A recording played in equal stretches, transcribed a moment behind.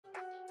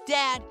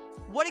Dad,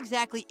 what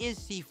exactly is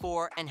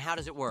C4 and how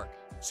does it work?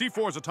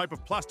 C4 is a type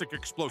of plastic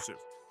explosive.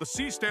 The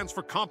C stands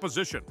for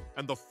composition,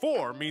 and the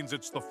 4 means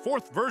it's the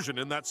fourth version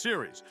in that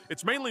series.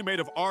 It's mainly made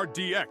of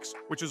RDX,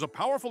 which is a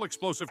powerful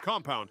explosive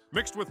compound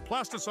mixed with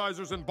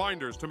plasticizers and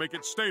binders to make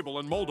it stable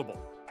and moldable.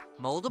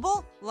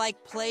 Moldable?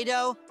 Like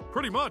Play-Doh?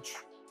 Pretty much.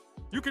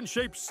 You can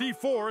shape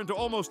C4 into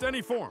almost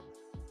any form.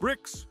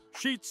 Bricks,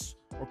 sheets,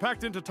 or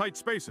packed into tight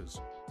spaces.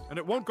 And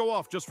it won't go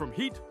off just from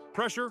heat,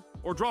 pressure,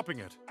 or dropping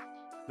it.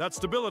 That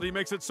stability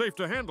makes it safe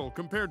to handle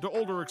compared to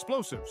older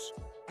explosives.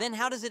 Then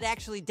how does it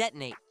actually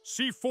detonate?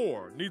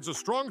 C4 needs a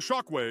strong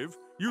shockwave,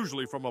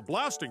 usually from a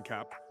blasting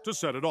cap, to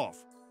set it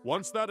off.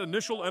 Once that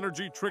initial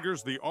energy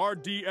triggers the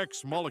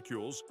RDX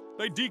molecules,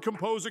 they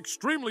decompose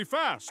extremely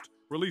fast,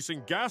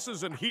 releasing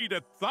gases and heat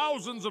at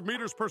thousands of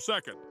meters per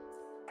second.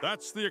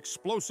 That's the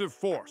explosive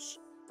force.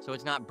 So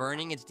it's not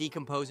burning, it's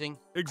decomposing?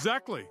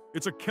 Exactly.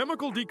 It's a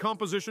chemical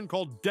decomposition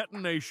called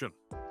detonation.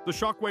 The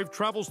shockwave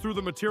travels through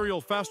the material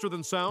faster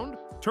than sound,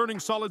 turning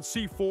solid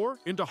C4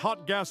 into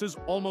hot gases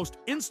almost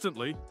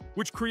instantly,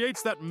 which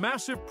creates that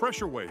massive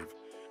pressure wave.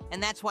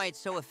 And that's why it's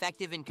so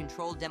effective in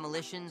controlled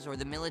demolitions or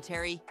the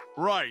military?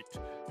 Right.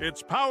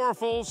 It's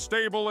powerful,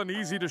 stable, and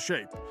easy to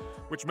shape,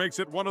 which makes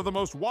it one of the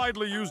most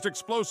widely used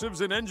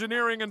explosives in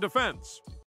engineering and defense.